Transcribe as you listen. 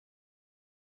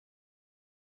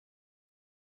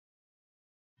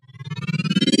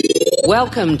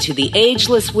Welcome to the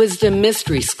Ageless Wisdom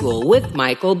Mystery School with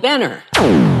Michael Benner.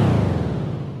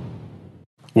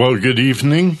 Well, good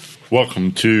evening.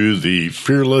 Welcome to the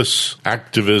Fearless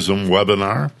Activism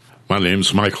webinar. My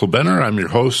name's Michael Benner. I'm your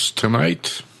host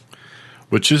tonight,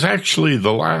 which is actually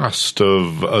the last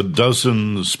of a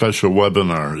dozen special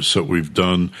webinars that we've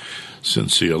done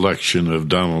since the election of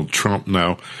Donald Trump.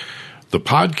 Now, the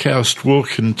podcast will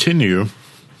continue.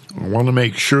 I want to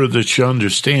make sure that you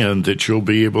understand that you'll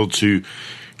be able to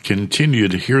continue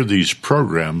to hear these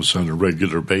programs on a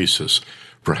regular basis,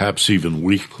 perhaps even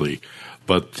weekly.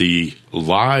 But the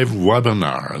live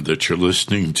webinar that you're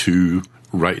listening to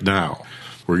right now,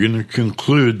 we're going to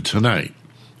conclude tonight,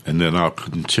 and then I'll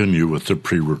continue with the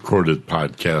pre-recorded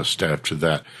podcast after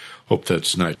that. Hope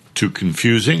that's not too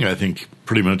confusing. I think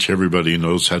pretty much everybody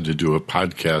knows how to do a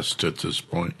podcast at this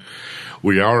point.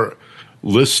 We are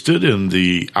listed in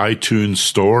the iTunes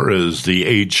store as the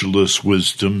Ageless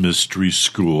Wisdom Mystery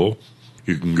School.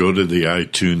 You can go to the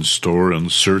iTunes store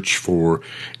and search for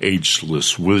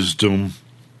Ageless Wisdom,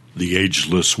 the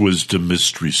Ageless Wisdom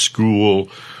Mystery School,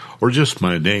 or just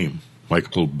my name,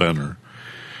 Michael Benner,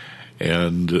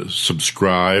 and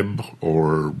subscribe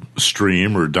or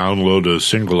stream or download a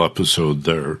single episode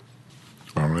there.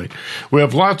 All right. We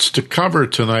have lots to cover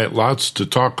tonight, lots to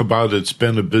talk about. It's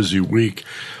been a busy week.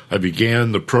 I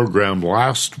began the program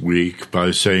last week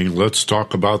by saying, let's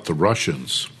talk about the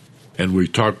Russians. And we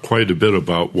talked quite a bit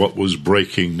about what was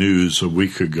breaking news a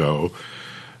week ago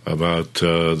about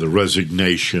the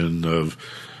resignation of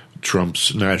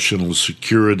Trump's national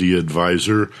security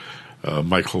advisor,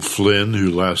 Michael Flynn,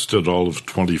 who lasted all of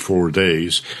 24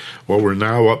 days. Well, we're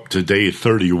now up to day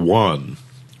 31.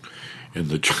 In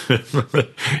the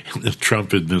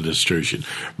Trump administration.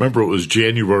 Remember, it was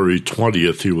January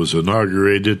 20th he was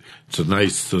inaugurated.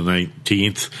 Tonight's the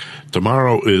 19th.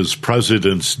 Tomorrow is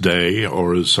President's Day,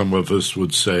 or as some of us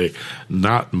would say,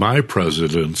 not my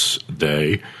President's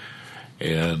Day.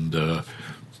 And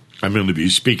I'm going to be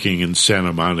speaking in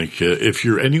Santa Monica. If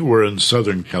you're anywhere in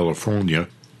Southern California,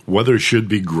 weather should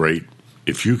be great.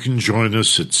 If you can join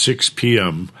us at 6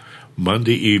 p.m.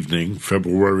 Monday evening,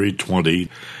 February 20th,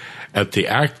 at the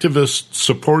Activist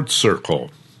Support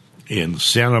Circle in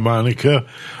Santa Monica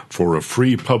for a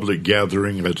free public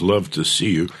gathering. I'd love to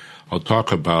see you. I'll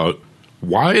talk about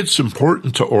why it's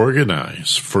important to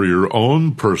organize for your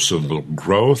own personal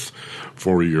growth,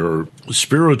 for your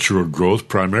spiritual growth,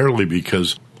 primarily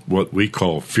because what we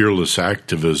call fearless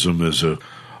activism is a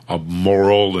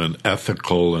moral and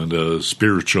ethical and a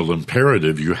spiritual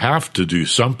imperative. You have to do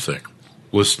something.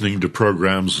 Listening to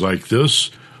programs like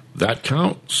this, that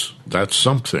counts. That's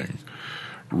something.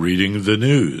 Reading the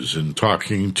news and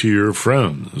talking to your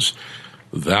friends,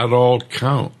 that all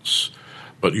counts.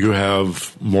 But you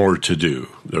have more to do.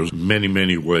 There's many,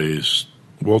 many ways.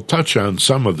 We'll touch on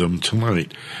some of them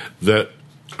tonight that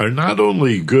are not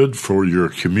only good for your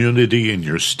community and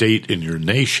your state and your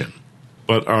nation,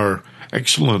 but are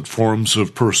excellent forms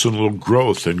of personal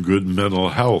growth and good mental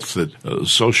health. That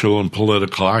social and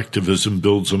political activism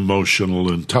builds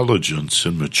emotional intelligence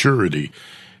and maturity.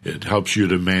 It helps you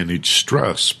to manage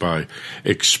stress by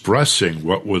expressing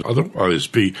what would otherwise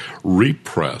be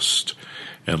repressed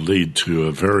and lead to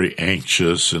a very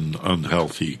anxious and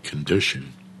unhealthy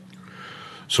condition.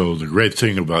 So the great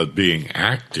thing about being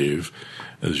active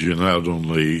is you're not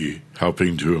only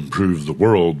helping to improve the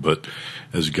world, but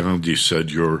as Gandhi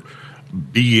said, you're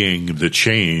being the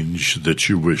change that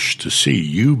you wish to see.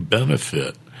 You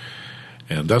benefit.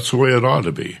 And that's the way it ought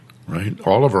to be, right?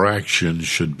 All of our actions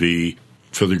should be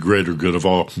for the greater good of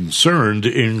all concerned,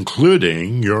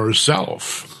 including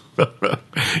yourself.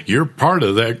 You're part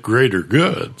of that greater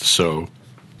good. So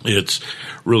it's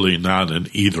really not an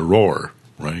either or,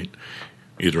 right?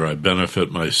 Either I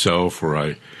benefit myself or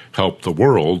I help the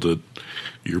world.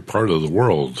 You're part of the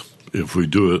world. If we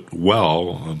do it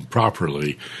well and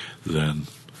properly, then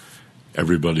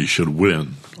everybody should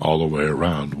win all the way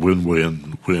around. Win,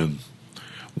 win, win.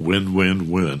 Win, win,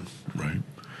 win, right?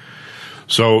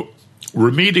 So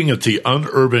we're meeting at the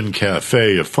Unurban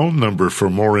Cafe. A phone number for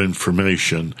more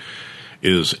information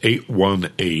is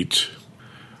 818.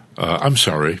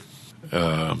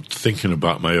 Thinking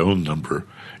about my own number.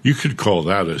 You could call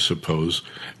that, I suppose,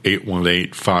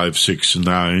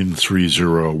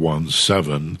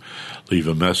 818-569-3017. Leave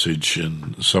a message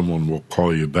and someone will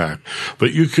call you back.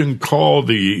 But you can call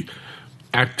the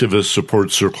Activist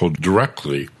Support Circle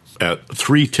directly at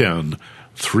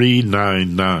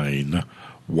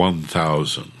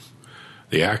 310-399-1000.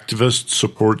 The Activist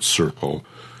Support Circle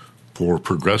for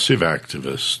Progressive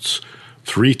Activists,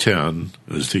 310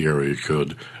 is the area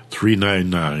code,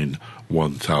 399-1000.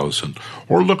 1000.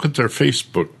 Or look at their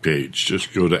Facebook page.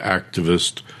 Just go to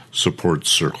Activist Support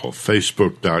Circle,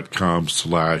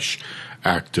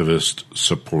 facebook.com/Activist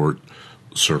Support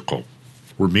Circle.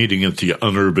 We're meeting at the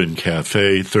Unurban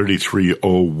Cafe,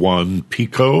 3301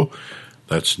 Pico.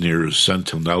 That's near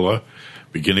Centinela,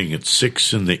 beginning at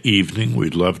 6 in the evening.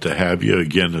 We'd love to have you.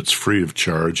 Again, it's free of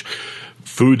charge.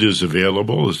 Food is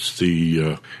available.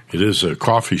 It is a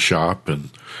coffee shop,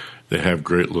 and they have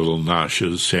great little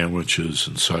nachos, sandwiches,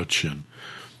 and such. And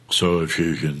so if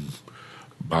you can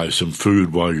buy some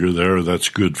food while you're there, that's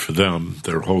good for them.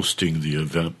 They're hosting the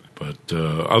event. But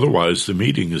otherwise, the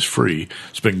meeting is free.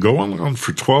 It's been going on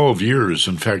for 12 years.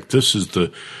 In fact, this is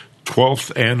the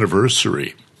 12th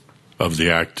anniversary of the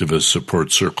Activist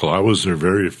Support Circle. I was their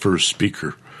very first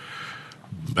speaker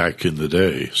back in the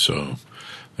day. So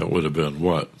that would have been,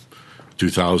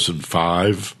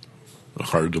 2005?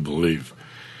 Hard to believe.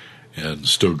 And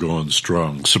still going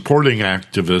strong. Supporting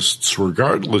activists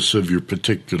regardless of your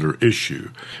particular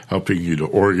issue, helping you to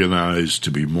organize,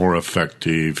 to be more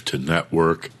effective, to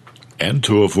network, and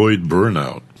to avoid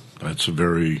burnout. That's a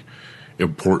very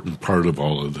important part of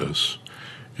all of this.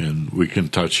 And we can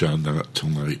touch on that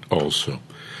tonight also.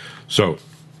 So,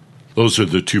 those are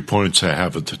the 2 points I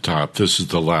have at the top. This is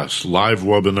the last live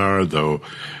webinar, though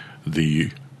the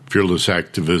Fearless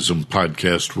Activism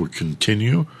podcast will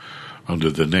continue under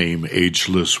the name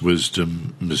Ageless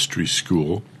Wisdom Mystery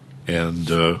School. And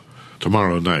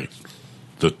tomorrow night,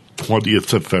 the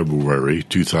 20th of February,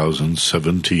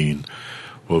 2017,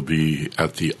 will be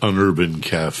at the Unurban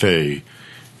Cafe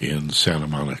in Santa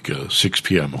Monica, 6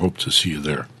 p.m. Hope to see you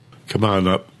there. Come on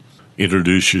up,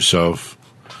 introduce yourself.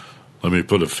 Let me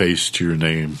put a face to your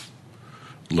name.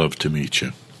 Love to meet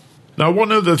you. Now,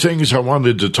 one of the things I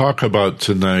wanted to talk about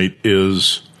tonight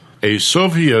is a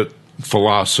Soviet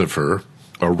philosopher,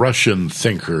 a Russian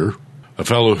thinker, a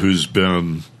fellow who's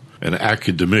been an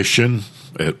academician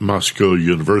at Moscow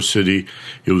University.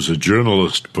 He was a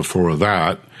journalist before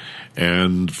that,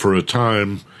 and for a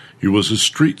time he was a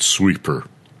street sweeper.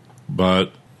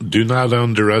 But do not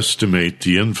underestimate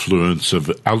the influence of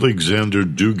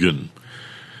Aleksandr Dugin.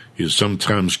 He is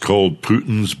sometimes called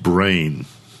Putin's brain.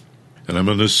 And I'm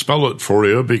going to spell it for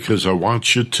you because I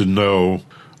want you to know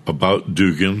about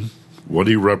Dugin, what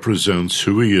he represents,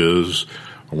 who he is.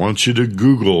 I want you to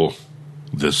Google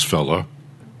this fella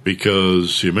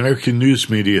because the American news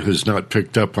media has not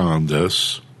picked up on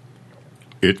this.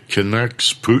 It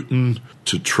connects Putin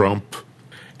to Trump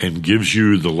and gives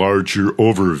you the larger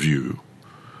overview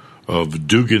of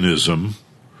Duginism,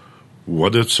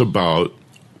 what it's about,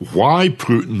 why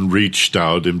Putin reached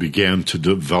out and began to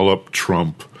develop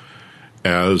Trump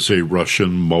as a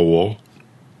Russian mole,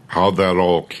 how that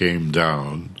all came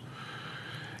down,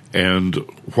 and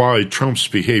why Trump's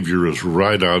behavior is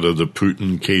right out of the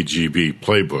Putin KGB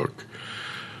playbook.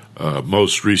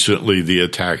 Most recently, the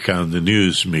attack on the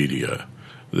news media.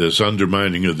 This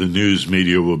undermining of the news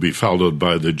media will be followed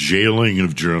by the jailing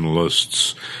of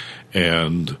journalists,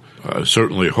 and I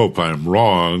certainly hope I'm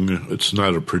wrong. It's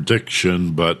not a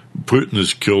prediction, but Putin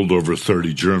has killed over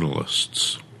 30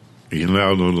 journalists. He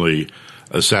not only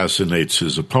assassinates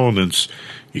his opponents,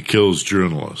 he kills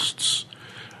journalists,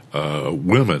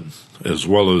 women as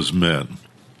well as men,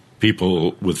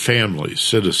 people with families,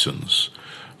 citizens,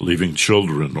 leaving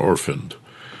children orphaned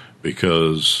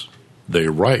because they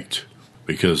write,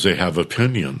 because they have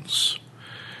opinions,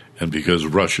 and because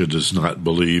Russia does not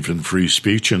believe in free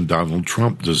speech and Donald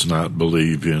Trump does not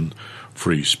believe in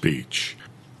free speech.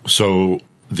 So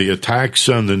the attacks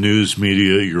on the news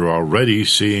media, you're already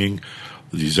seeing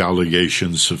these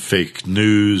allegations of fake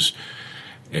news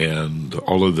and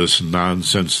all of this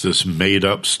nonsense, this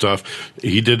made-up stuff.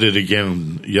 He did it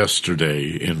again yesterday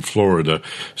in Florida,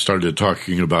 started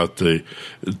talking about the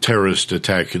terrorist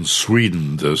attack in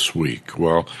Sweden this week.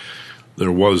 Well,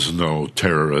 there was no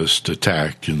terrorist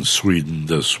attack in Sweden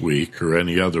this week or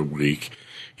any other week.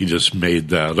 He just made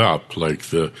that up, like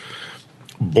the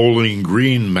Bowling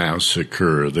Green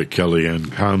massacre that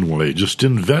Kellyanne Conway just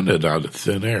invented out of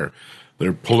thin air.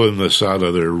 They're pulling this out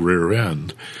of their rear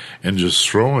end and just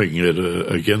throwing it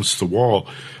against the wall.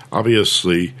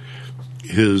 Obviously,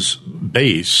 his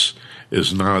base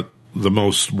is not the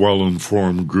most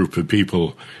well-informed group of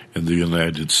people in the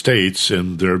United States,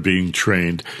 and they're being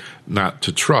trained not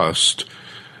to trust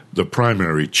the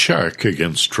primary check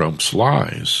against Trump's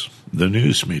lies, the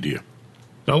news media.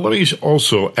 Now, let me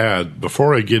also add,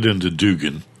 before I get into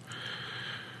Dugin,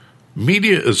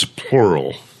 media is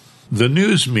plural. The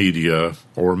news media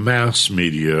or mass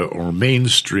media or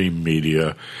mainstream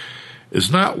media is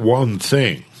not one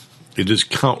thing. It is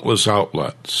countless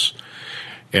outlets.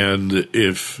 And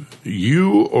if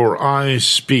you or I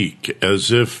speak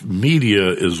as if media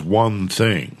is one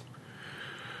thing,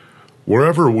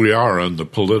 wherever we are on the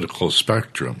political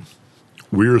spectrum,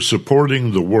 we are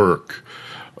supporting the work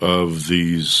of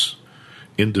these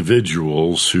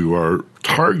individuals who are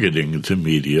targeting the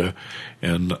media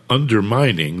and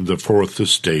undermining the Fourth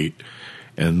Estate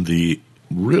and the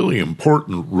really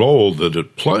important role that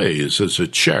it plays as a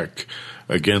check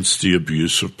against the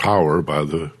abuse of power by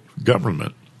the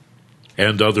government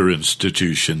and other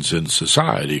institutions in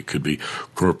society. It could be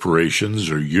corporations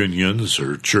or unions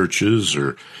or churches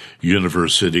or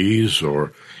universities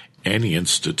or any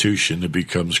institution that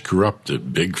becomes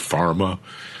corrupted, big pharma.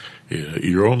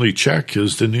 Your only check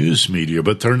is the news media,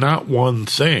 but they're not one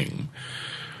thing.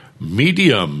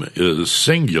 Medium is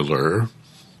singular,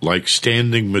 like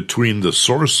standing between the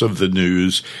source of the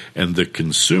news and the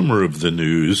consumer of the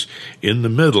news. In the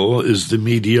middle is the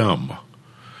medium.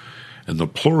 And the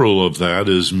plural of that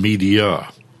is media.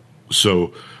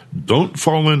 So don't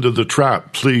fall into the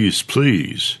trap,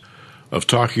 please, of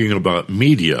talking about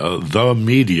media, the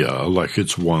media, like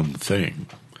it's one thing.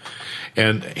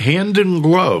 And hand in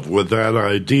glove with that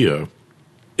idea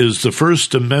is the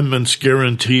First Amendment's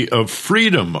guarantee of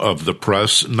freedom of the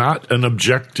press, not an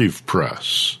objective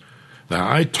press. Now,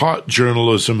 I taught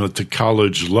journalism at the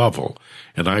college level,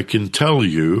 and I can tell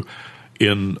you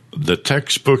in the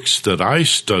textbooks that I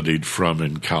studied from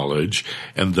in college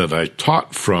and that I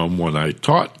taught from when I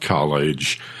taught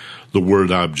college, the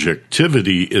word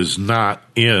objectivity is not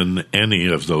in any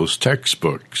of those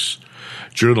textbooks.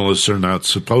 Journalists are not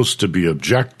supposed to be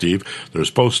objective. They're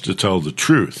supposed to tell the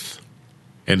truth.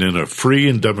 And in a free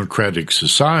and democratic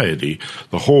society,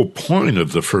 the whole point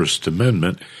of the First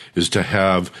Amendment is to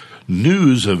have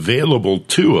news available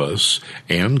to us,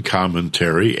 and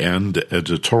commentary and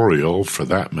editorial, for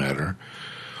that matter,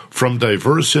 from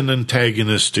diverse and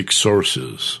antagonistic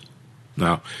sources.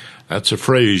 Now, that's a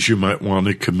phrase you might want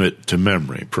to commit to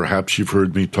memory. Perhaps you've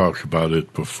heard me talk about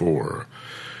it before.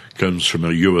 It comes from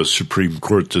a U.S. Supreme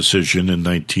Court decision in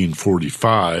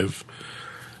 1945,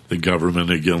 the government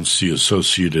against the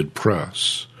Associated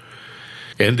Press.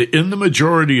 And in the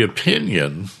majority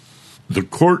opinion, the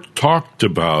court talked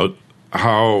about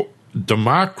how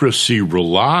democracy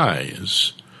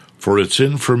relies for its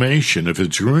information, if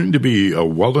it's going to be a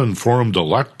well-informed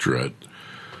electorate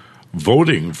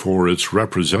voting for its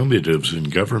representatives in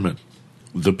government,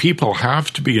 the people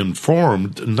have to be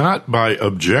informed not by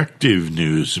objective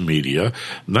news media,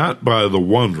 not by the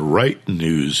one right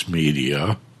news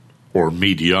media or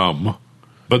medium,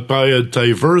 but by a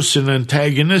diverse and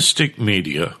antagonistic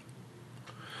media.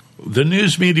 The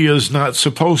news media is not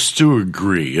supposed to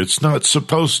agree. It's not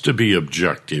supposed to be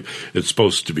objective. It's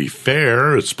supposed to be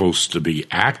fair. It's supposed to be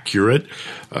accurate.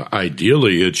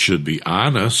 Ideally, it should be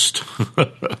honest,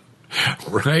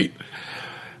 right?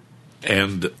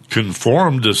 And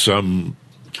conform to some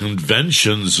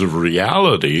conventions of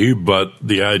reality, but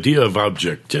the idea of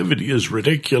objectivity is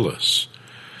ridiculous.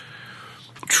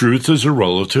 Truth is a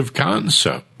relative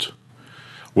concept.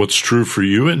 What's true for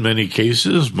you in many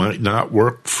cases might not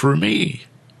work for me.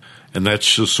 And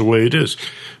that's just the way it is.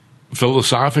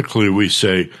 Philosophically, we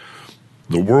say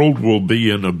the world will be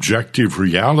an objective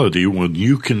reality when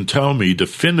you can tell me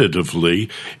definitively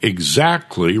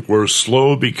exactly where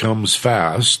slow becomes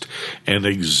fast and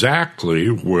exactly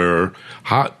where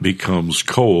hot becomes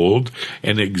cold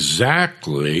and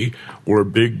exactly where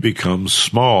big becomes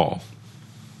small.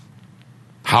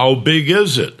 How big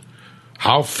is it?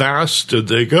 How fast did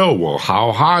they go? Well,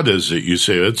 how hot is it? You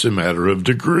say it's a matter of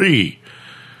degree.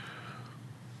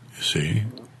 You see?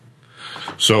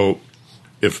 So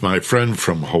if my friend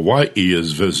from Hawaii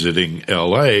is visiting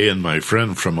L.A. and my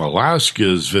friend from Alaska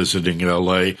is visiting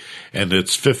L.A. and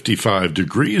it's 55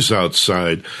 degrees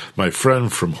outside, my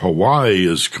friend from Hawaii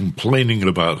is complaining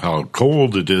about how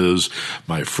cold it is.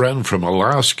 My friend from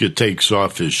Alaska takes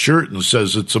off his shirt and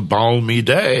says it's a balmy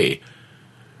day.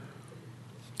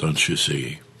 Don't you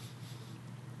see?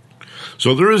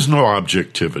 So there is no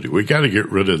objectivity. We got to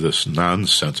get rid of this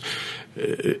nonsense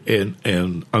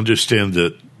and understand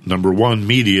that, number one,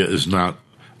 media is not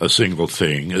a single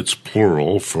thing. It's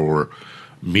plural for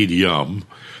medium.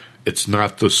 It's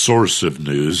not the source of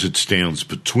news. It stands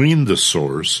between the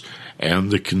source and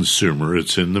the consumer.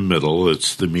 It's in the middle.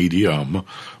 It's the medium.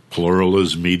 Plural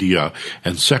is media.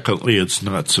 And secondly, it's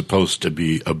not supposed to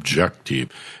be objective.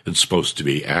 It's supposed to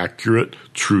be accurate,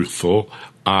 truthful,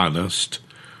 honest,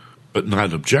 but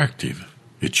not objective.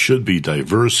 It should be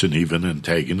diverse and even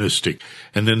antagonistic.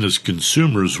 And then as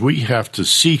consumers, we have to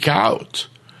seek out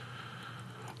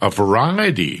a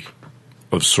variety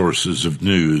of sources of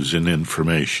news and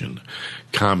information,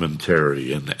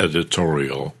 commentary and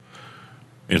editorial,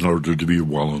 in order to be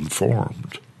well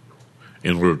informed,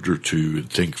 in order to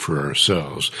think for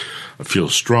ourselves. I feel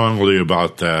strongly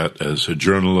about that as a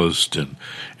journalist and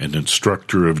an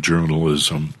instructor of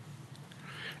journalism,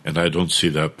 and I don't see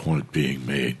that point being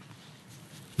made.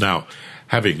 Now,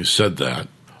 having said that,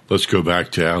 let's go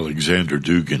back to Aleksandr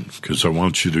Dugin, because I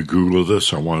want you to Google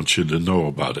this. I want you to know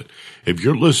about it. If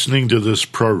you're listening to this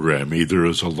program, either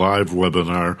as a live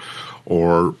webinar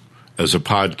or as a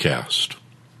podcast,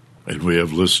 and we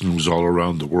have listeners all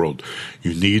around the world,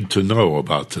 you need to know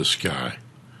about this guy.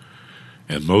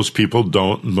 And most people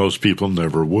don't, and most people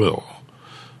never will.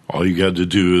 All you got to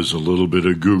do is a little bit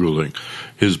of Googling.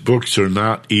 His books are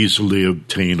not easily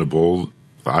obtainable.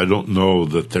 I don't know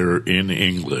that they're in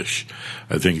English.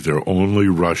 I think they're only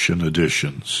Russian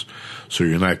editions. So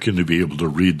you're not going to be able to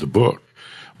read the book.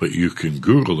 But you can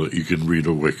Google it. You can read a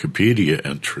Wikipedia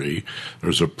entry.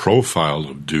 There's a profile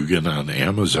of Dugin on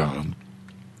Amazon.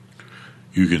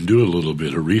 You can do a little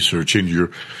bit of research, and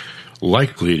you're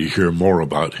likely to hear more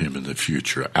about him in the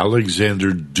future.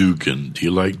 Aleksandr Dugin, D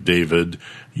like David,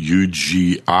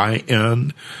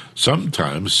 Ugin,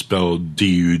 sometimes spelled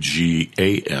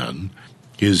Dugan.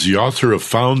 He is the author of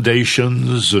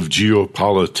Foundations of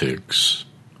Geopolitics,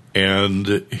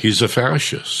 and he's a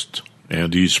fascist,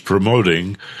 and he's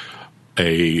promoting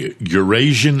a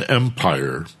Eurasian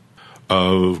empire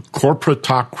of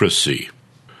corporatocracy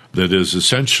that is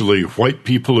essentially white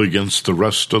people against the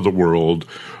rest of the world,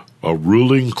 a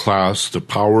ruling class, the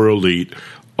power elite,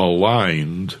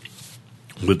 aligned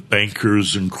with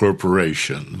bankers and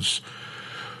corporations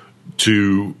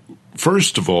to,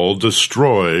 first of all,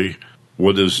 destroy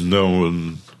what is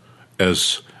known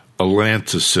as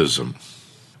Atlanticism.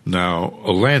 Now,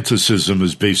 Atlanticism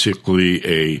is basically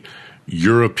a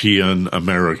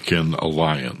European-American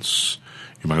alliance.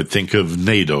 You might think of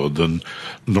NATO, the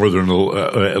Northern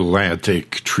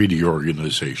Atlantic Treaty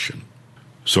Organization.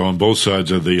 So on both sides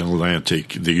of the Atlantic,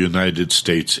 the United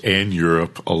States and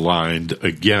Europe aligned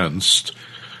against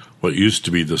what used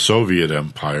to be the Soviet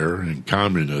Empire and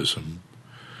communism.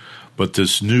 But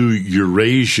this new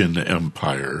Eurasian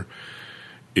empire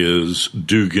is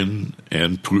Dugin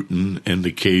and Putin and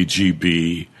the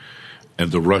KGB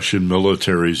and the Russian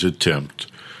military's attempt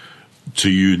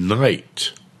to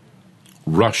unite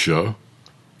Russia,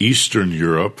 Eastern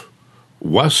Europe,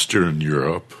 Western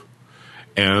Europe,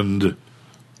 and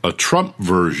a Trump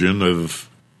version of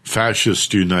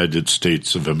fascist United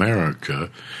States of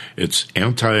America. It's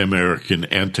anti-American,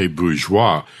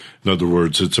 anti-bourgeois. In other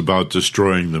words, it's about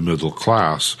destroying the middle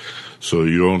class, so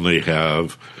you only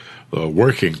have the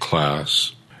working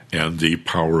class and the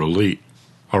power elite.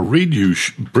 I'll read you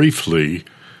briefly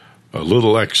a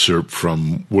little excerpt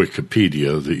from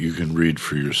Wikipedia that you can read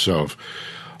for yourself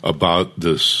about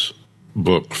this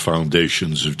book,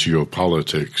 Foundations of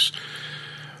Geopolitics.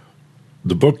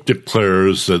 The book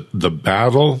declares that the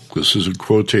battle, this is a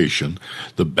quotation,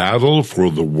 the battle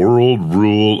for the world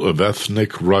rule of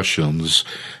ethnic Russians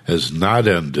has not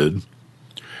ended,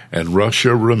 and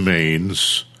Russia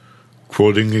remains,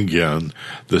 quoting again,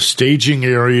 the staging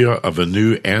area of a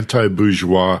new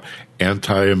anti-bourgeois,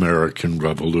 anti-American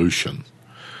revolution.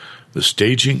 The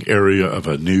staging area of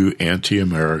a new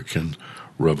anti-American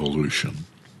revolution.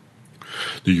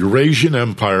 The Eurasian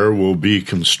Empire will be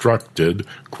constructed,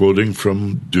 quoting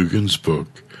from Dugin's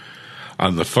book,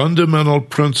 on the fundamental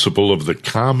principle of the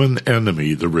common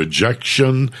enemy, the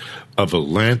rejection of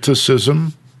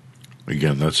Atlanticism,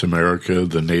 again, that's America,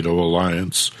 the NATO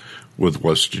alliance with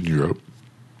Western Europe,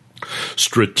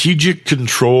 strategic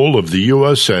control of the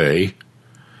USA,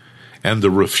 and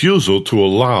the refusal to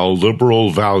allow liberal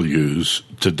values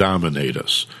to dominate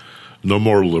us. No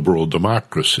more liberal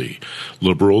democracy.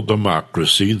 Liberal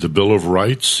democracy, the Bill of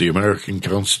Rights, the American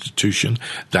Constitution,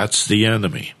 that's the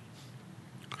enemy.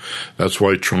 That's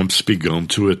why Trump's begun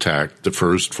to attack the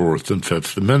First, Fourth, and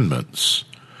Fifth Amendments.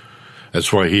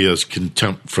 That's why he has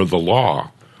contempt for the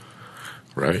law,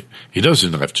 right? He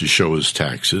doesn't have to show his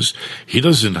taxes. He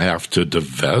doesn't have to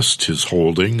divest his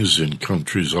holdings in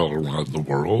countries all around the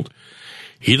world.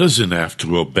 He doesn't have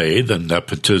to obey the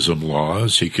nepotism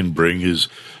laws. He can bring his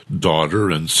daughter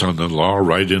and son-in-law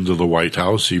right into the White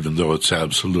House, even though it's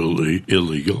absolutely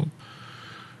illegal,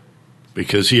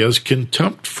 because he has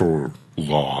contempt for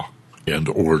law and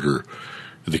order.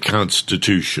 The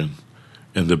Constitution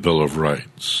and the Bill of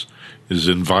Rights is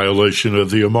in violation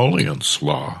of the emollients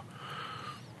law.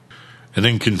 And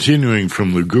then continuing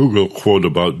from the Google quote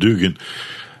about Dugin,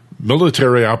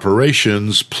 military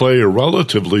operations play a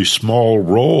relatively small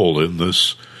role in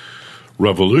this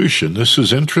revolution. This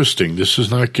is interesting. This is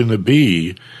not going to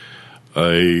be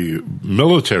a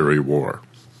military war.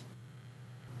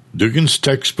 Dugin's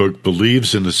textbook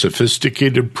believes in a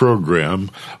sophisticated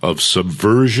program of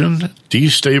subversion,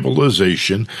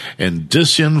 destabilization, and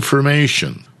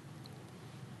disinformation.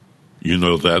 You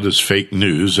know that as fake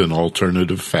news and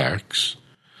alternative facts,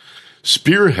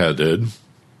 spearheaded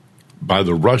by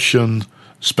the Russian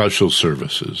special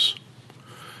services.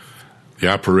 The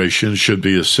operation should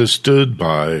be assisted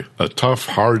by a tough,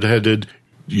 hard-headed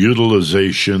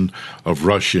utilization of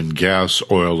Russian gas,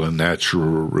 oil, and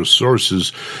natural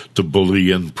resources to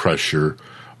bully and pressure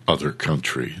other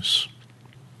countries.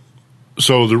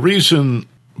 So the reason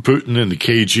Putin and the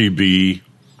KGB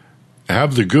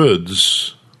have the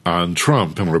goods on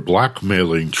Trump and are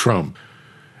blackmailing Trump,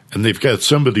 and they've got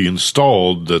somebody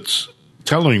installed that's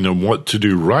telling them what to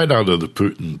do right out of the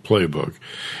Putin playbook,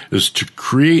 is to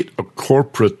create a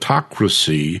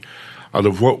corporatocracy out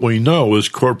of what we know as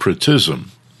corporatism.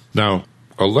 Now,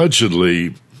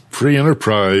 allegedly, free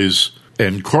enterprise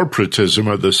and corporatism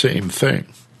are the same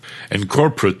thing. And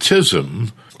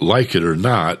corporatism, like it or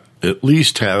not, at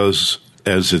least has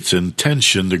as its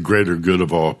intention the greater good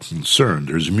of all concerned.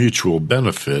 There's mutual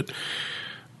benefit,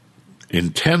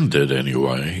 intended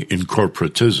anyway, in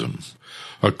corporatism.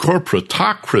 A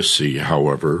corporatocracy,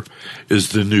 however, is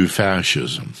the new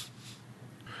fascism.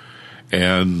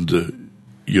 And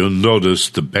you'll notice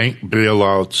the bank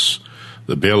bailouts,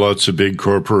 the bailouts of big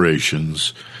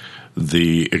corporations,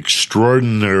 the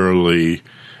extraordinarily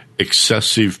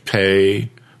excessive pay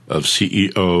of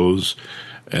CEOs,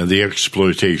 and the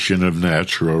exploitation of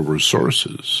natural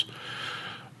resources.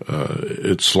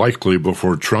 It's likely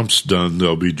before Trump's done,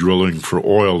 they'll be drilling for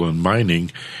oil and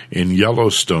mining in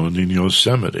Yellowstone in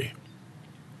Yosemite.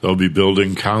 They'll be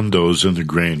building condos in the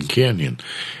Grand Canyon.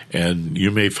 And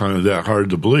you may find that hard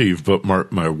to believe, but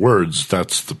mark my words,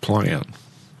 that's the plan.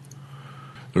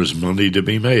 There's money to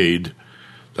be made.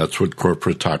 That's what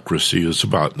corporatocracy is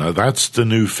about. Now, that's the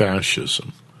new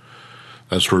fascism.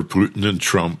 That's where Putin and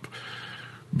Trump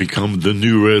become the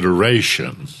new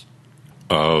iteration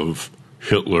of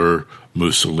Hitler,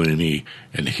 Mussolini,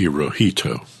 and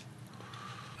Hirohito.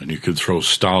 And you could throw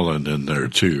Stalin in there,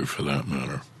 too, for that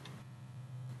matter.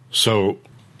 So,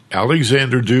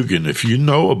 Aleksandr Dugin, if you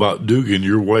know about Dugin,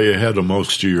 you're way ahead of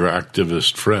most of your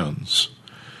activist friends.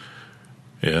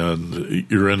 And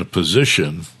you're in a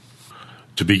position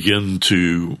to begin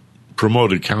to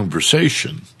promote a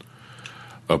conversation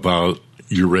about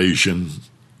Eurasian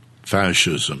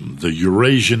fascism, the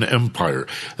Eurasian Empire.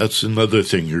 That's another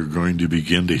thing you're going to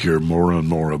begin to hear more and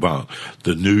more about,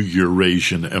 the new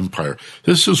Eurasian Empire.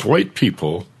 This is white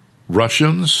people,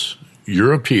 Russians,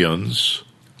 Europeans,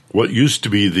 what used to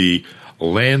be the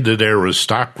landed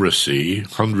aristocracy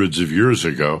hundreds of years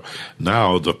ago,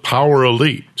 now the power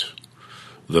elite,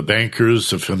 the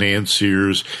bankers, the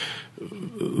financiers,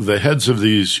 the heads of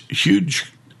these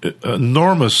huge,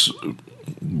 enormous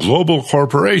global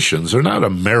corporations. They're not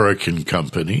American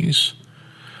companies.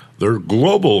 They're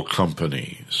global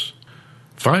companies.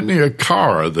 Find me a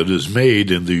car that is made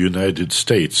in the United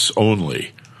States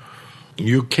only.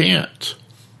 You can't.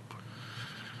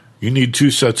 You need two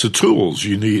sets of tools.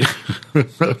 You need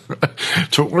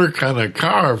to work on a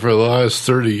car for the last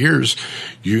 30 years.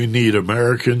 You need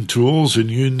American tools and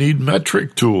you need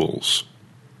metric tools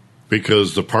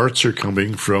because the parts are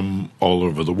coming from all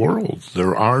over the world.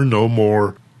 There are no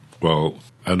more, well,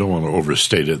 I don't want to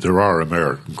overstate it. There are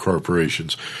American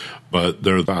corporations, but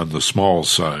they're on the small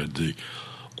side. The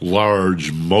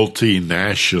large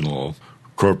multinational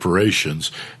corporations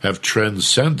have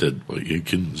transcended. You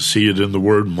can see it in the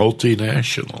word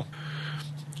multinational.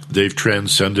 They've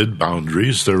transcended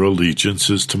boundaries. Their allegiance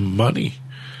is to money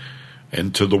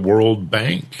and to the World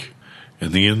Bank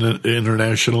and the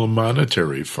International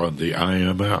Monetary Fund, the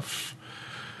IMF,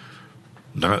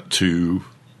 not to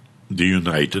the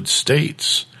United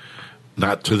States,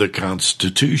 not to the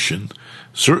Constitution,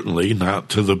 certainly not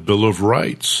to the Bill of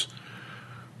Rights,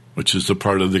 which is the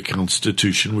part of the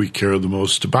Constitution we care the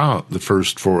most about, the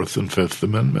First, Fourth, and Fifth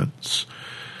Amendments,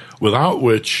 without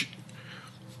which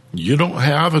you don't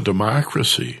have a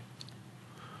democracy.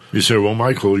 You say, well,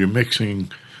 Michael, you're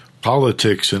mixing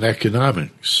politics and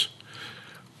economics.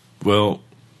 Well,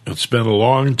 it's been a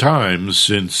long time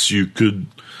since you could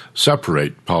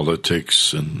separate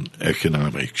politics and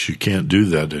economics. You can't do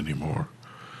that anymore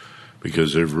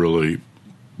because they've really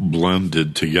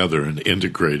blended together and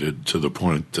integrated to the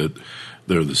point that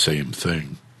they're the same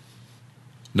thing.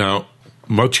 Now,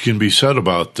 much can be said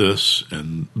about this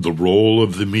and the role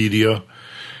of the media,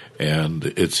 and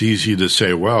it's easy to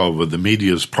say, well, but the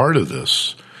media is part of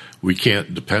this. We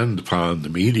can't depend upon the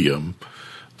mediums,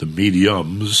 the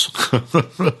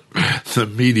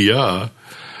media,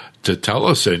 to tell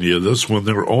us any of this when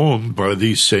they're owned by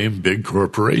these same big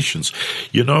corporations.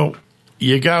 You know,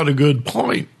 you got a good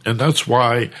point, and that's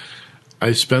why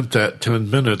I spent that 10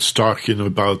 minutes talking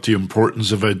about the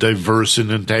importance of a diverse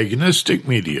and antagonistic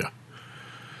media.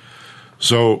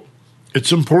 So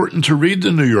it's important to read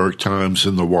the New York Times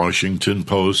and the Washington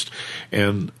Post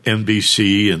and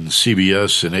NBC and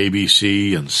CBS and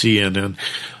ABC and CNN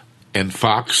and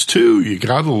Fox, too. You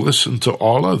got to listen to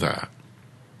all of that.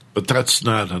 But that's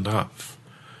not enough.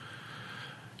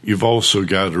 You've also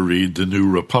got to read the New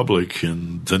Republic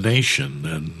and The Nation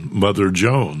and Mother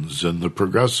Jones and The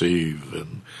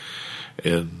Progressive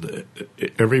and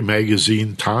every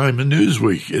magazine, Time and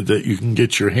Newsweek that you can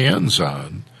get your hands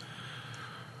on.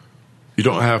 You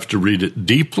don't have to read it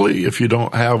deeply if you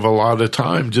don't have a lot of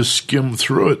time. Just skim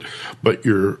through it. But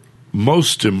your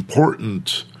most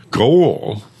important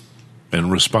goal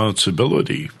and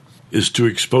responsibility is to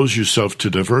expose yourself to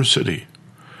diversity.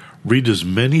 Read as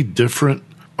many different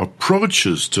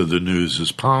approaches to the news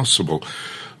as possible,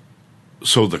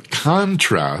 so the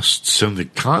contrasts and the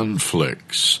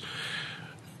conflicts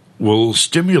will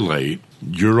stimulate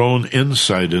your own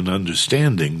insight and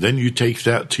understanding. Then you take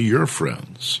that to your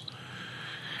friends.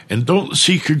 And don't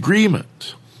seek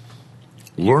agreement.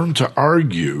 Learn to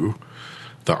argue.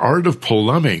 The art of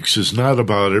polemics is not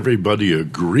about everybody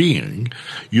agreeing.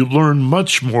 You learn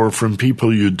much more from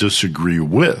people you disagree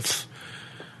with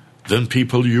than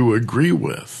people you agree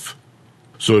with.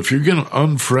 So if you're going to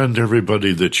unfriend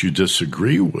everybody that you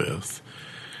disagree with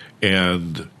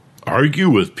and argue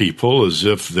with people as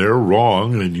if they're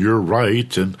wrong and you're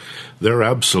right and they're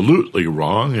absolutely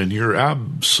wrong and you're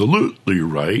absolutely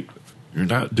right, you're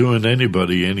not doing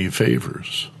anybody any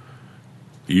favors.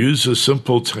 Use a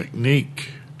simple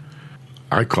technique.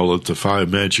 I call it the 5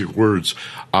 magic words.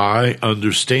 I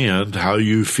understand how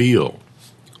you feel.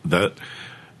 That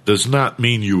does not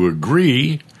mean you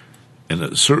agree, and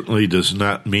it certainly does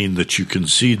not mean that you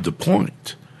concede the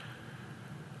point.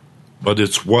 But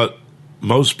it's what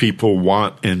most people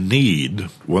want and need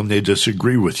when they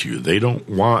disagree with you. They don't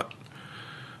want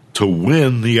to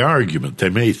win the argument. They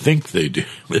may think they do.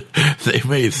 They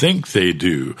may think they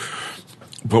do.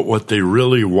 But what they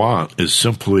really want is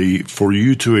simply for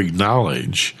you to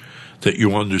acknowledge that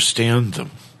you understand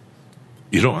them.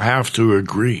 You don't have to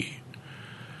agree.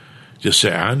 Just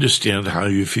say, I understand how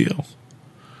you feel.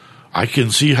 I can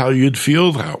see how you'd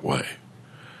feel that way.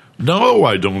 No,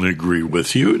 I don't agree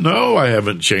with you. No, I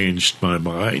haven't changed my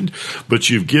mind.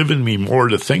 But you've given me more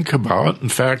to think about. In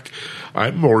fact,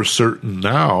 I'm more certain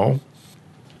now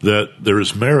that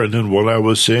there's merit in what I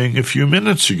was saying a few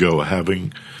minutes ago,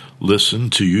 having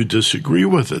listened to you disagree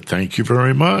with it. Thank you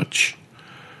very much.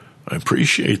 I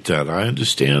appreciate that. I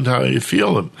understand how you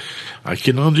feel. I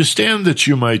can understand that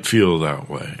you might feel that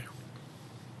way.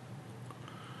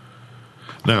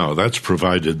 Now, that's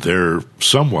provided they're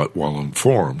somewhat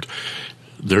well-informed.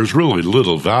 There's really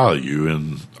little value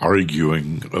in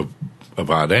arguing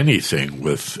about anything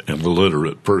with an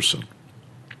illiterate person,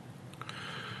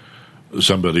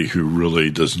 somebody who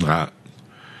really does not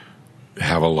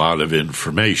have a lot of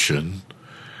information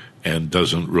and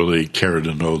doesn't really care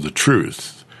to know the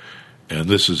truth. And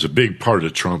this is a big part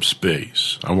of Trump's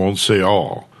base. I won't say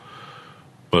all,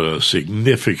 but a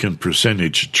significant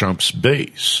percentage of Trump's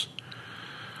base.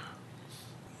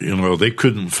 You know, they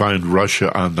couldn't find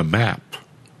Russia on the map.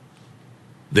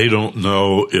 They don't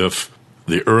know if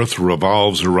the earth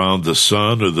revolves around the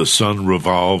sun or the sun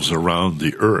revolves around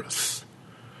the earth.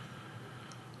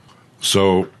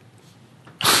 So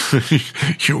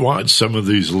you watch some of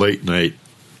these late-night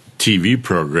TV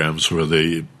programs where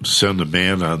they send a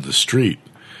man on the street.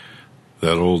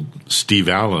 That old Steve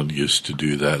Allen used to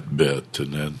do that bit,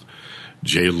 and then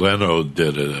Jay Leno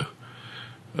did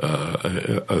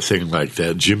a thing like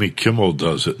that. Jimmy Kimmel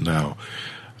does it now.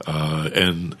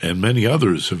 And many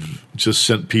others have just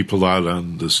sent people out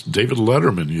on this. David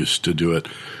Letterman used to do it.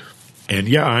 And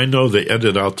yeah, I know they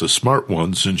edit out the smart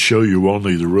ones and show you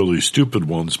only the really stupid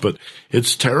ones, but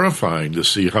it's terrifying to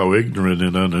see how ignorant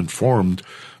and uninformed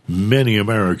many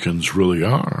Americans really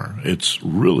are. It's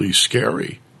really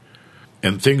scary.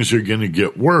 And things are going to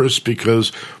get worse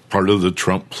because part of the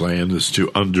Trump plan is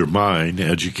to undermine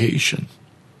education.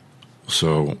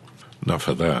 So, enough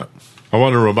of that. I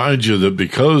want to remind you that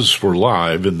because we're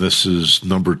live, and this is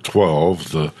number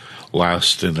 12, the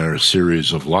last in our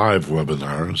series of live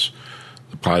webinars,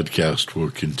 the podcast will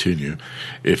continue.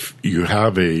 If you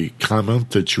have a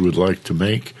comment that you would like to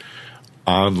make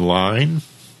online,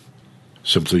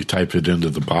 simply type it into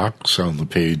the box on the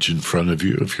page in front of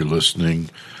you if you're listening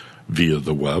via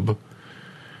the web.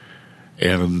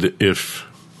 And if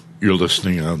you're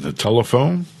listening on the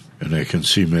telephone, and I can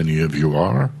see many of you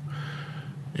are,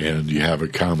 and you have a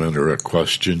comment or a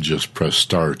question, just press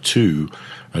star 2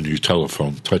 on your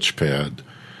telephone touchpad,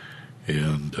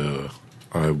 and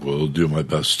I will do my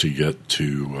best to get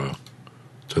to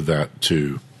that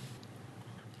too.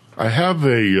 I have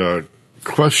a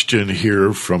question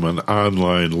here from an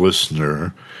online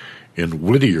listener in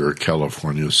Whittier,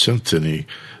 California. Cynthia,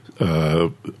 I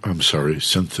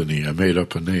made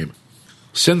up a name.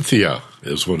 Cynthia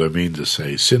is what I mean to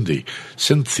say.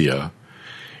 Cynthia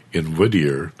in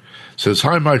Whittier says,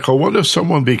 "Hi, Michael, what if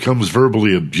someone becomes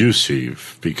verbally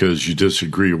abusive because you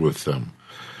disagree with them?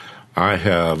 I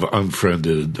have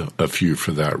unfriended a few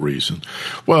for that reason."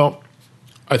 Well,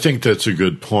 I think that's a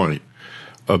good point.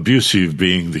 Abusive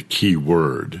being the key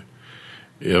word.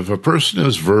 If a person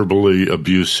is verbally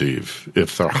abusive,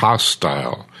 if they're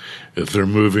hostile, if they're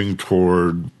moving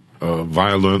toward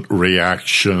violent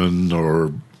reaction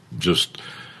or just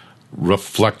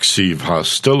reflexive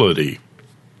hostility,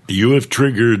 you have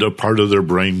triggered a part of their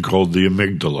brain called the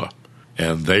amygdala,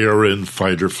 and they are in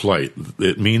fight or flight.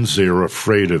 It means they are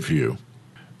afraid of you.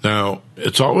 Now,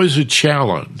 it's always a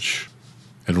challenge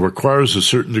and requires a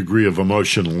certain degree of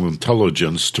emotional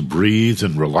intelligence to breathe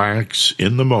and relax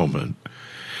in the moment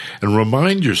and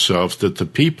remind yourself that the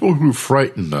people who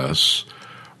frighten us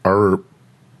are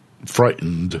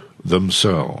frightened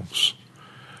themselves.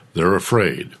 They're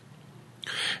afraid.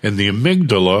 And the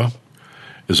amygdala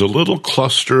is a little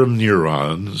cluster of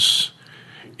neurons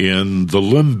in the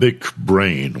limbic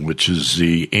brain, which is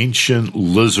the ancient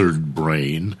lizard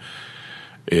brain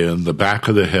in the back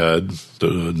of the head,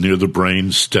 near the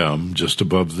brain stem, just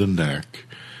above the neck.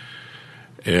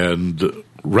 And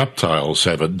reptiles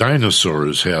have it.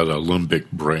 Dinosaurs had a limbic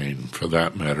brain, for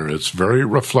that matter. It's very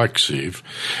reflexive,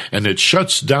 and it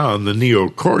shuts down the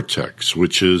neocortex,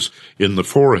 which is in the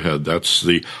forehead. That's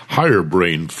the higher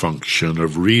brain function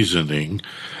of reasoning,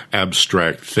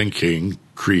 abstract thinking,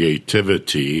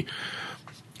 creativity,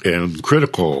 and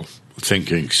critical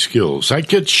thinking skills. That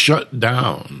gets shut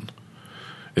down.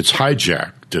 It's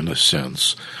hijacked, in a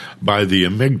sense, by the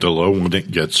amygdala when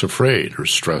it gets afraid or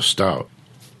stressed out.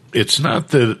 It's not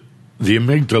that the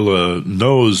amygdala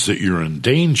knows that you're in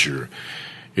danger.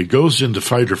 It goes into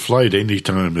fight or flight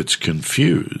anytime it's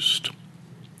confused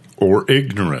or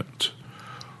ignorant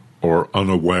or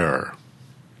unaware.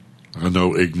 I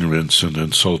know ignorance is an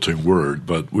insulting word,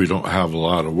 but we don't have a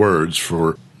lot of words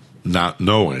for not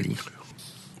knowing.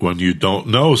 When you don't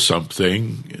know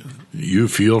something, you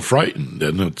feel frightened,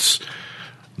 and it's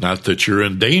not that you're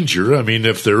in danger. I mean,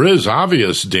 if there is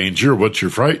obvious danger, what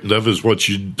you're frightened of is what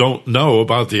you don't know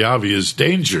about the obvious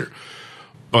danger.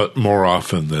 But more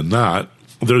often than not,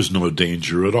 there's no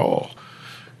danger at all.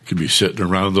 You could be sitting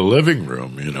around the living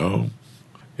room,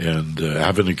 and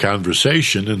having a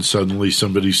conversation, and suddenly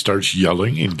somebody starts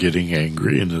yelling and getting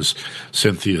angry, and as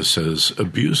Cynthia says,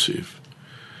 abusive.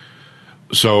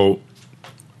 So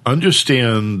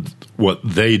understand what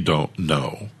they don't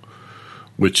know,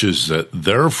 which is that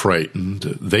they're frightened.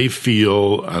 They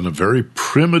feel on a very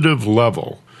primitive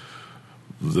level,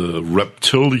 the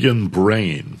reptilian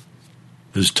brain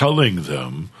is telling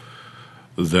them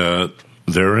that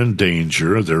they're in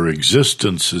danger, their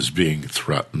existence is being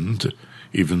threatened,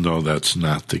 even though that's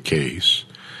not the case.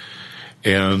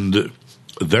 And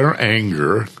their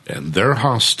anger and their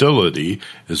hostility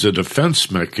is a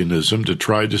defense mechanism to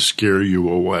try to scare you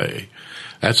away.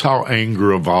 That's how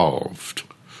anger evolved.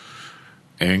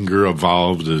 Anger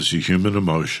evolved as a human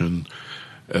emotion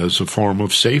as a form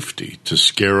of safety, to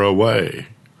scare away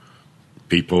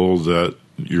people that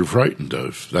you're frightened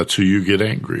of. That's who you get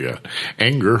angry at.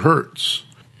 Anger hurts.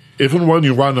 If and when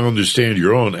you want to understand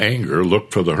your own anger,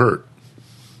 look for the hurt.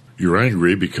 You're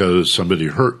angry because somebody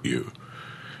hurt you.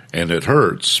 And it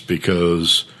hurts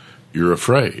because you're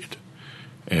afraid.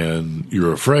 And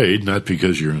you're afraid not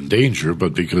because you're in danger,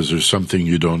 but because there's something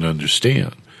you don't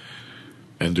understand.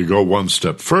 And to go one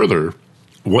step further,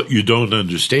 what you don't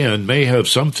understand may have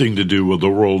something to do with the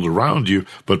world around you,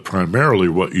 but primarily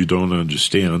what you don't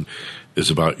understand is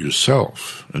about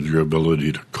yourself and your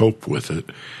ability to cope with it,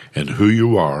 and who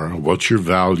you are, what your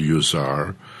values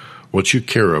are, what you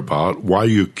care about, why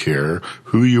you care,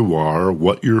 who you are,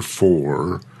 what you're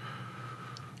for,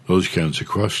 those kinds of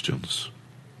questions.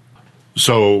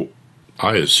 So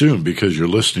I assume because you're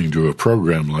listening to a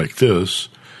program like this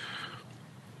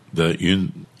that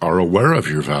you are aware of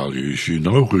your values, you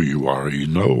know who you are, you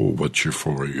know what you're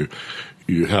for,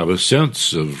 you have a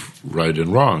sense of right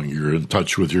and wrong, you're in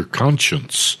touch with your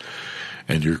conscience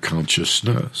and your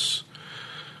consciousness.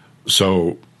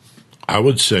 So I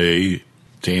would say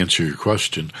to answer your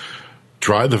question,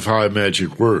 try the 5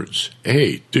 magic words.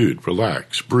 Hey, dude,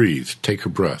 relax, breathe, take a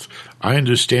breath. I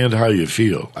understand how you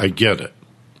feel. I get it.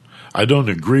 I don't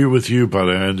agree with you, but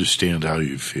I understand how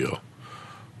you feel.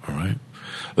 All right?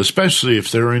 Especially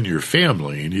if they're in your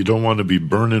family and you don't want to be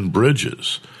burning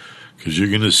bridges because you're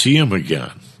going to see them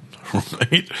again.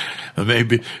 Right? And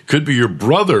maybe could be your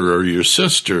brother or your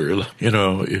sister. You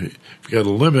know, if you've got a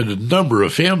limited number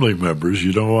of family members,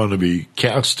 you don't want to be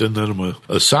casting them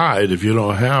aside if you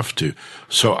don't have to.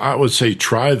 So I would say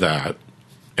try that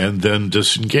and then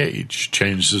disengage.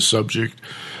 Change the subject.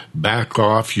 Back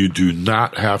off. You do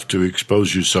not have to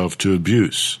expose yourself to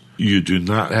abuse. You do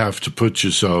not have to put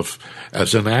yourself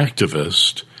as an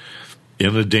activist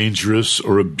in a dangerous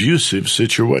or abusive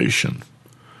situation.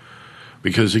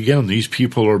 Because, again, these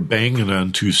people are banging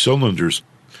on 2 cylinders.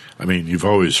 I mean, you've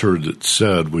always heard it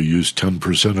said we use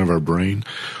 10% of our brain.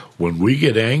 When we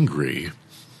get angry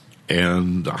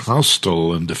and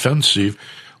hostile and defensive,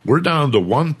 we're down to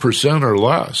 1% or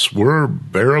less. We're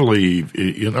barely,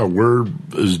 we're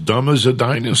as dumb as a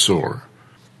dinosaur,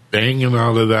 banging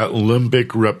out of that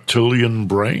limbic reptilian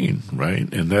brain,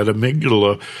 right? And that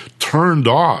amygdala turned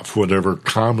off whatever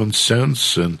common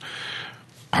sense and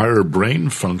higher brain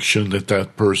function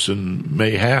that person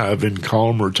may have in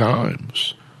calmer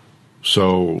times.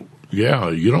 So, yeah,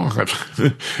 you don't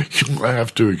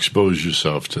have to expose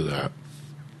yourself to that.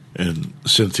 And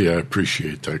Cynthia, I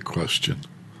appreciate that question.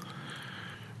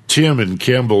 Tim in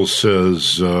Campbell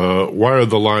says, why are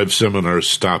the live seminars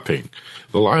stopping?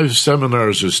 The live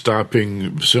seminars are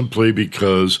stopping simply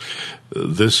because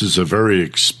this is a very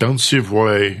expensive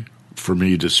way for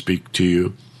me to speak to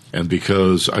you, and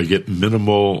because I get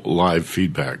minimal live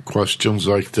feedback. Questions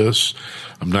like this,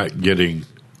 I'm not getting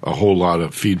a whole lot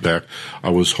of feedback. I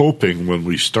was hoping when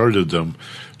we started them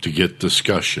to get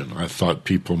discussion. I thought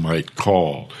people might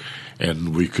call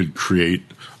and we could create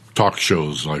talk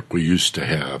shows like we used to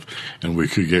have, and we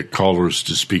could get callers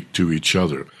to speak to each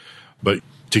other. But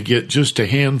to get just a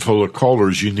handful of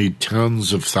callers, you need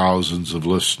tens of thousands of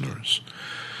listeners.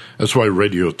 That's why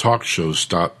radio talk shows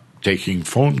stopped taking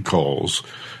phone calls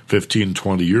 15,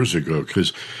 20 years ago,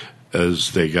 because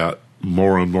as they got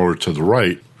more and more to the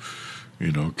right,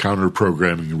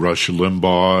 counter-programming Rush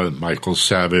Limbaugh and Michael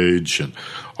Savage and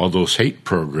all those hate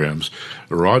programs,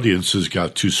 their audiences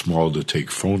got too small to take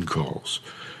phone calls.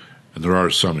 And there are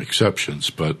some exceptions,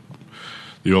 but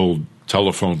the old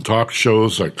telephone talk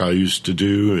shows like I used to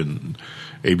do in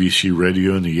ABC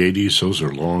Radio in the 80s, those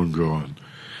are long gone.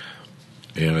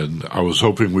 And I was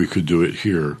hoping we could do it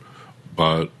here,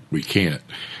 but we can't.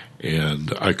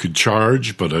 And I could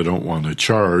charge, but I don't want to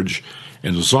charge.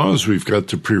 And as long as we've got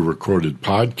the pre-recorded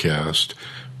podcast,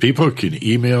 people can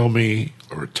email me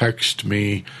or text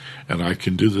me, and I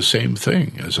can do the same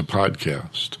thing as a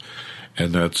podcast.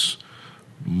 And that's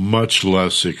much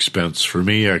less expense for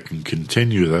me. I can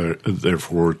continue,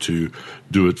 therefore, to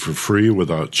do it for free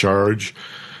without charge,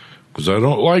 because I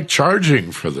don't like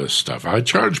charging for this stuff. I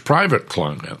charge private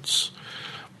clients,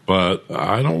 but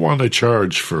I don't want to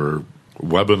charge for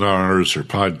webinars or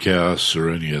podcasts or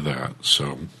any of that.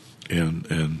 So,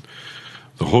 and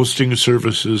the hosting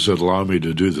services that allow me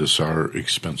to do this are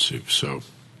expensive. So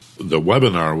the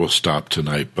webinar will stop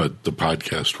tonight, but the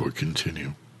podcast will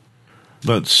continue.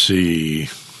 Let's see.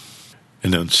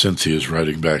 And then Cynthia's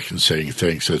writing back and saying,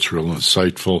 thanks, that's real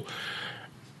insightful.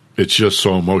 It's just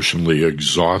so emotionally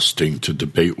exhausting to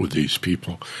debate with these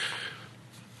people.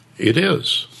 It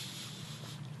is.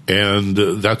 And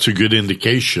that's a good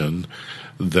indication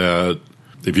that,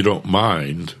 if you don't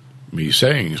mind me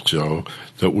saying so,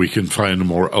 that we can find a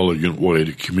more elegant way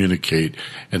to communicate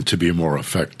and to be more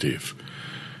effective.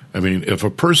 I mean, if a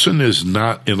person is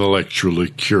not intellectually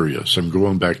curious, I'm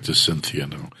going back to Cynthia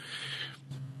now.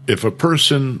 If a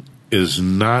person is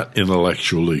not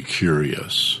intellectually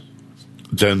curious,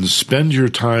 then spend your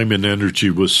time and energy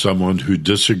with someone who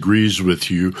disagrees with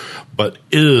you but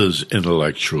is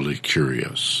intellectually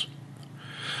curious.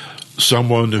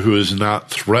 Someone who is not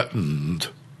threatened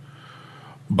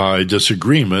by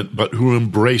disagreement but who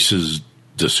embraces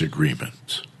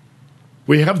disagreement.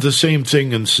 We have the same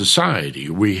thing in society.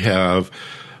 We have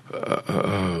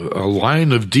a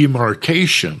line of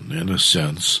demarcation, in a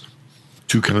sense,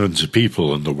 two kinds of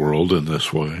people in the world in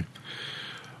this way.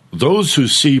 Those who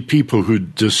see people who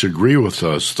disagree with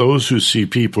us, those who see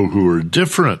people who are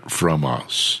different from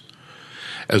us,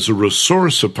 as a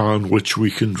resource upon which we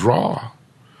can draw.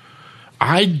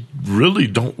 I really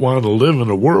don't want to live in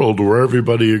a world where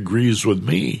everybody agrees with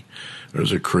me.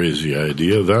 There's a crazy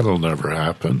idea. That'll never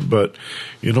happen. But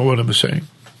you know what I'm saying?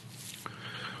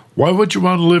 Why would you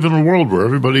want to live in a world where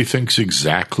everybody thinks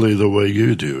exactly the way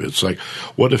you do? It's like,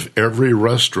 what if every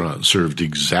restaurant served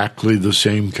exactly the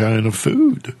same kind of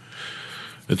food?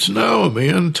 It's no,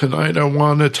 man, tonight I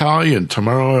want Italian,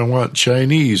 tomorrow I want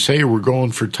Chinese. Hey, we're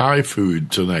going for Thai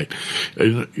food tonight.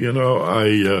 And,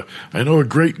 I know a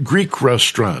great Greek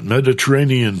restaurant,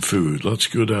 Mediterranean food. Let's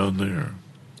go down there.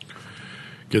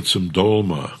 Get some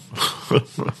dolma.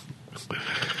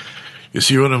 You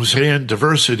see what I'm saying?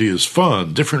 Diversity is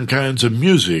fun. Different kinds of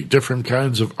music, different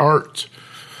kinds of art,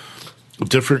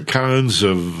 different kinds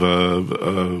of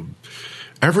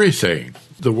everything.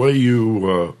 The way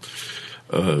you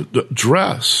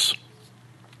dress.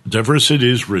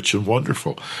 Diversity is rich and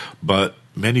wonderful, but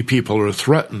many people are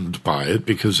threatened by it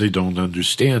because they don't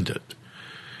understand it.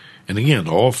 And again,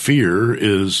 all fear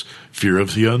is fear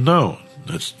of the unknown.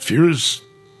 Fear is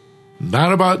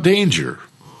not about danger.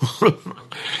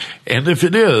 And if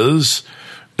it is,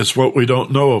 it's what we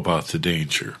don't know about the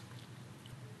danger.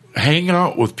 Hang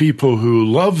out with people who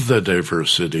love the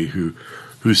diversity, who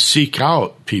seek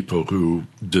out people who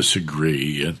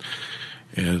disagree,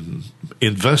 and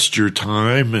invest your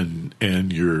time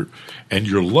and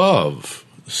your love,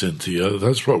 Cynthia.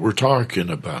 That's what we're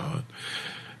talking about.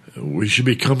 We should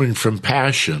be coming from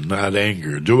passion, not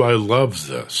anger. Do I love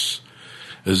this?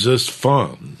 Is this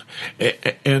fun?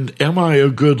 And am I a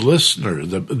good listener?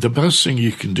 The best thing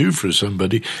you can do for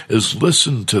somebody is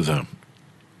listen to them.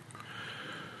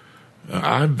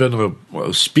 I've been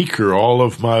a speaker all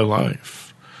of my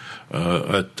life,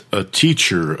 a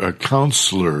teacher, a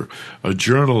counselor, a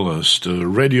journalist, a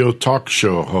radio talk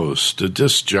show host, a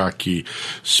disc jockey,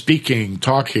 speaking,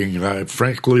 talking. I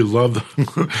frankly love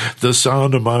the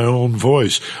sound of my own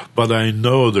voice, but I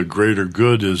know the greater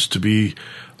good is to be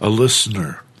a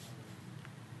listener.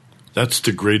 That's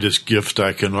the greatest gift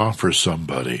I can offer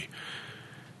somebody,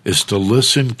 is to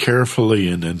listen carefully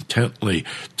and intently,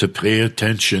 to pay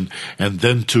attention, and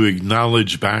then to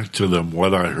acknowledge back to them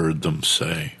what I heard them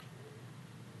say.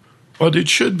 But it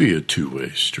should be a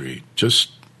two-way street.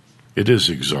 It is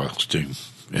exhausting.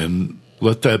 And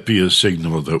let that be a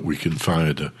signal that we can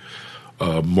find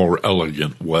a more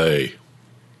elegant way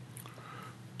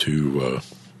to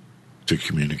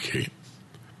communicate.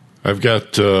 I've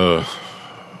got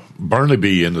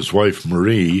Barnaby and his wife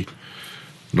Marie.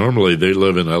 Normally they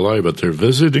live in LA, but they're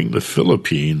visiting the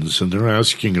Philippines, and they're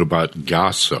asking about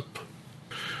gossip.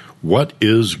 What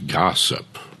is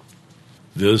gossip?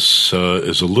 This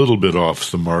is a little bit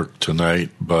off the mark tonight,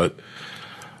 but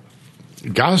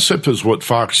gossip is what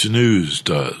Fox News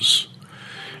does.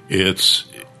 It's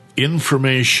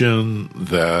information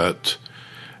that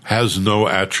has no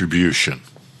attribution.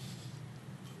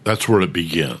 That's where it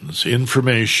begins.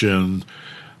 Information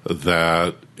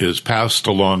that is passed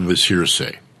along as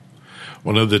hearsay.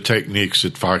 One of the techniques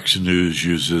that Fox News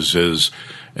uses is,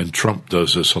 and Trump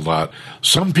does this a lot,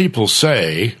 some people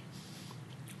say,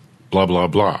 blah, blah,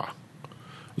 blah.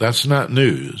 That's not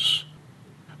news.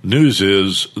 News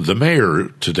is, the mayor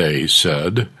today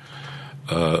said,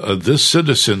 this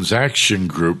citizens action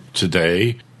group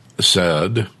today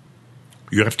said,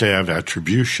 you have to have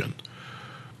attribution.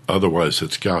 Otherwise,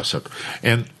 it's gossip.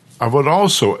 And I would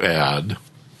also add,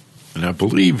 and I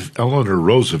believe Eleanor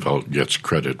Roosevelt gets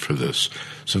credit for this,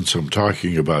 since I'm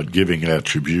talking about giving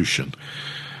attribution,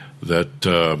 that,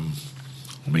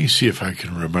 let me see if I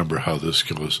can remember how this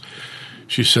goes.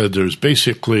 She said there's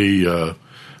basically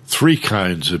three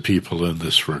kinds of people in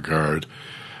this regard.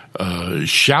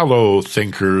 Shallow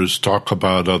thinkers talk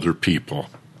about other people.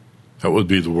 That would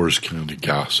be the worst kind of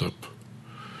gossip.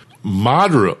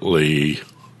 Moderately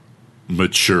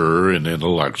mature and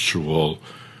intellectual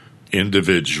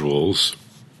individuals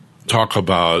talk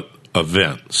about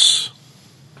events.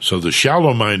 So the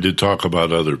shallow-minded talk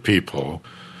about other people.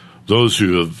 Those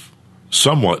who have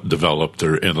somewhat developed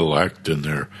their intellect and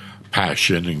their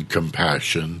passion and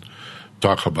compassion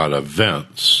talk about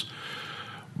events.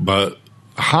 But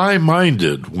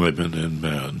high-minded women and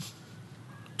men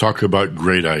talk about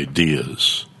great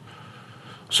ideas.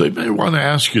 So you may want to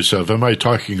ask yourself, am I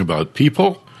talking about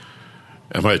people?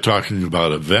 Am I talking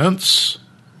about events?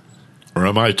 Or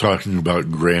am I talking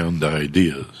about grand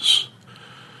ideas?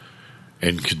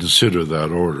 And consider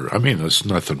that order. I mean, there's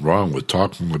nothing wrong with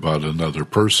talking about another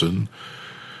person.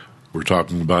 We're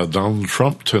talking about Donald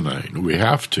Trump tonight. We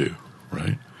have to,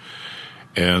 right?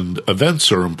 And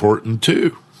events are important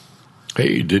too.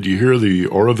 Hey, did you hear the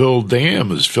Oroville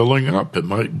Dam is filling up? It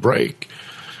might break.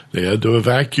 They had to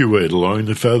evacuate along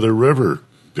the Feather River.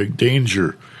 Big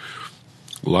danger.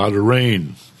 A lot of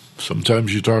rain.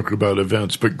 Sometimes you talk about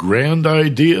events, but grand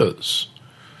ideas.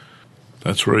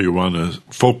 That's where you want to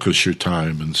focus your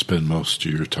time and spend most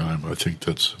of your time. I think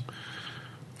that's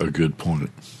a good point.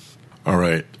 All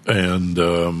right, and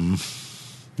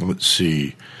let's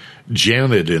see.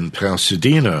 Janet in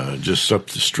Pasadena, just up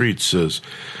the street, says,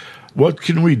 what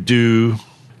can we do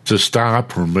to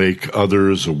stop or make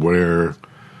others aware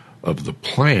of the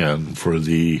plan for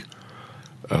the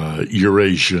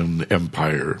Eurasian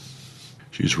Empire?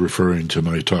 She's referring to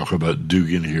my talk about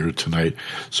Dugin here tonight.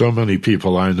 So many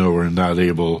people I know are not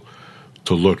able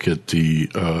to look at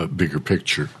the bigger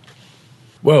picture.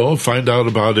 Well, find out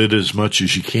about it as much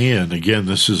as you can. Again,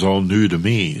 this is all new to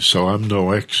me, so I'm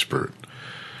no expert.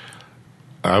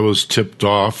 I was tipped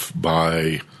off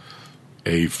by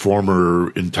a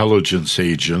former intelligence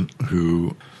agent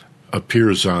who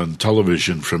appears on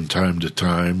television from time to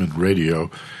time and radio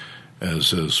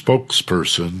as a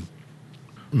spokesperson.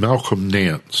 Malcolm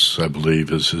Nance, I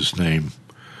believe is his name.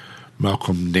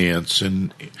 Malcolm Nance.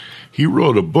 And he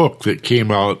wrote a book that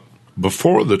came out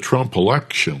before the Trump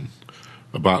election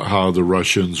about how the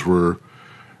Russians were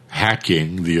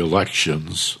hacking the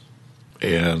elections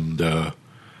and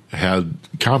had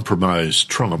compromised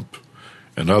Trump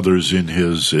and others in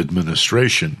his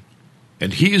administration.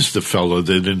 And he's the fellow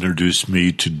that introduced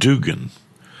me to Dugin.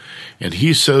 And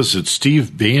he says that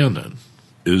Steve Bannon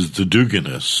is the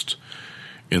Duginist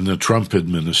in the Trump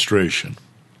administration.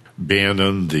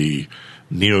 Bannon, the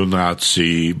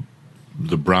neo-Nazi,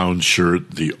 the brown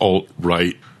shirt, the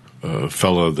alt-right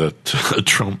fellow that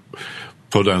Trump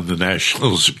put on the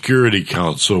National Security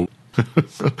Council.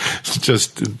 It's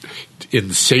just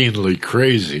insanely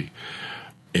crazy.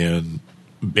 And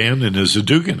Bannon is a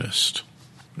Duginist.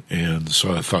 And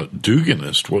so I thought,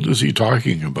 Duginist, what is he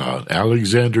talking about?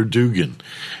 Aleksandr Dugin. And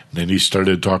then he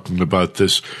started talking about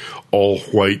this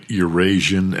all-white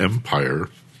Eurasian empire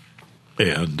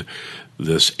and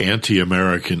this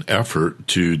anti-American effort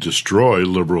to destroy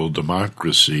liberal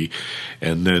democracy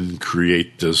and then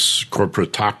create this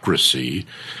corporatocracy,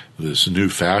 this new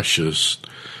fascist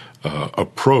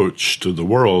approach to the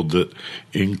world that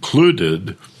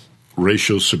included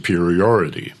racial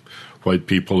superiority, white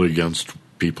people against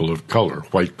people of color,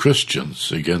 white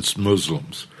Christians against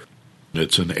Muslims.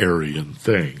 It's an Aryan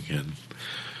thing. And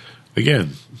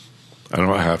again, I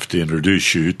don't have to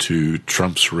introduce you to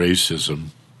Trump's racism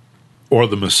or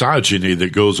the misogyny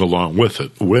that goes along with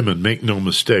it. Women, make no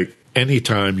mistake,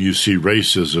 anytime you see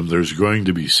racism, there's going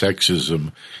to be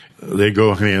sexism. They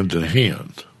go hand in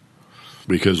hand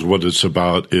because what it's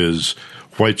about is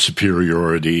white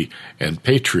superiority and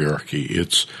patriarchy.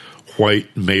 It's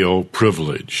white male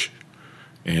privilege.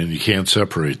 And you can't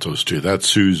separate those two.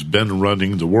 That's who's been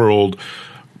running the world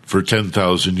for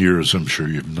 10,000 years, I'm sure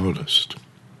you've noticed.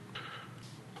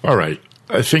 All right,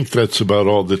 I think that's about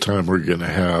all the time we're going to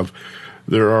have.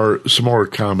 There are some more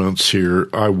comments here.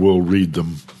 I will read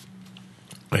them,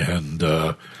 and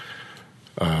I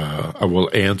will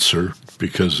answer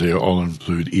because they all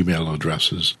include email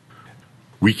addresses.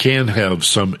 We can have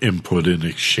some input in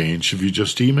exchange if you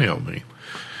just email me.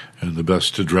 And the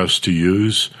best address to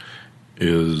use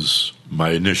is my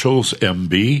initials,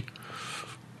 MB,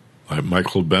 like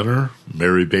Michael Benner,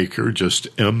 Mary Baker, just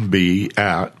MB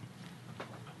at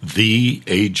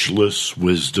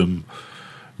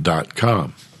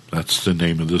theagelesswisdom.com. That's the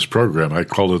name of this program. I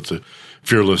call it the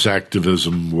Fearless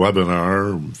Activism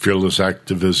Webinar, Fearless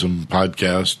Activism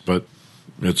Podcast, but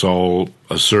it's all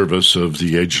a service of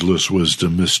the Ageless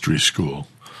Wisdom Mystery School.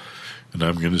 And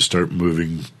I'm going to start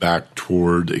moving back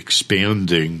toward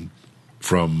expanding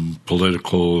from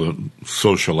political and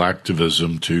social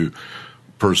activism to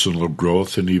personal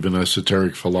growth and even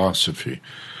esoteric philosophy,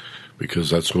 because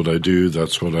that's what I do,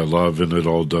 that's what I love, and it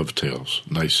all dovetails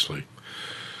nicely.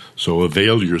 So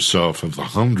avail yourself of the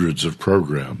hundreds of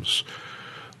programs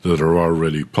that are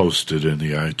already posted in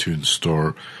the iTunes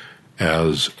store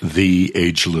as The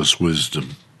Ageless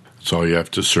Wisdom. That's all you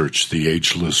have to search, The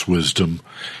Ageless Wisdom.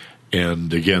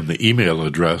 And again, the email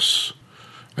address,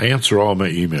 I answer all my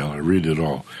email. I read it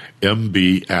all.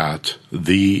 MB at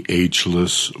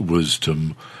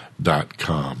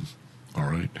theagelesswisdom.com. All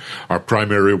right. Our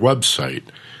primary website,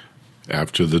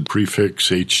 after the prefix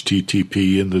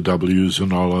HTTP and the W's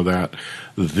and all of that,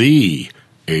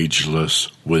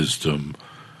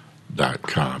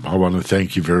 theagelesswisdom.com. I want to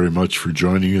thank you very much for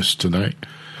joining us tonight,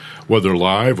 whether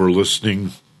live or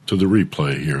listening to the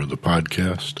replay here of the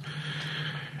podcast.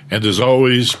 And as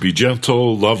always, be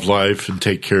gentle, love life, and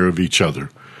take care of each other.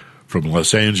 From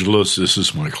Los Angeles, this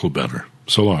is Michael Benner.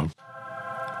 So long.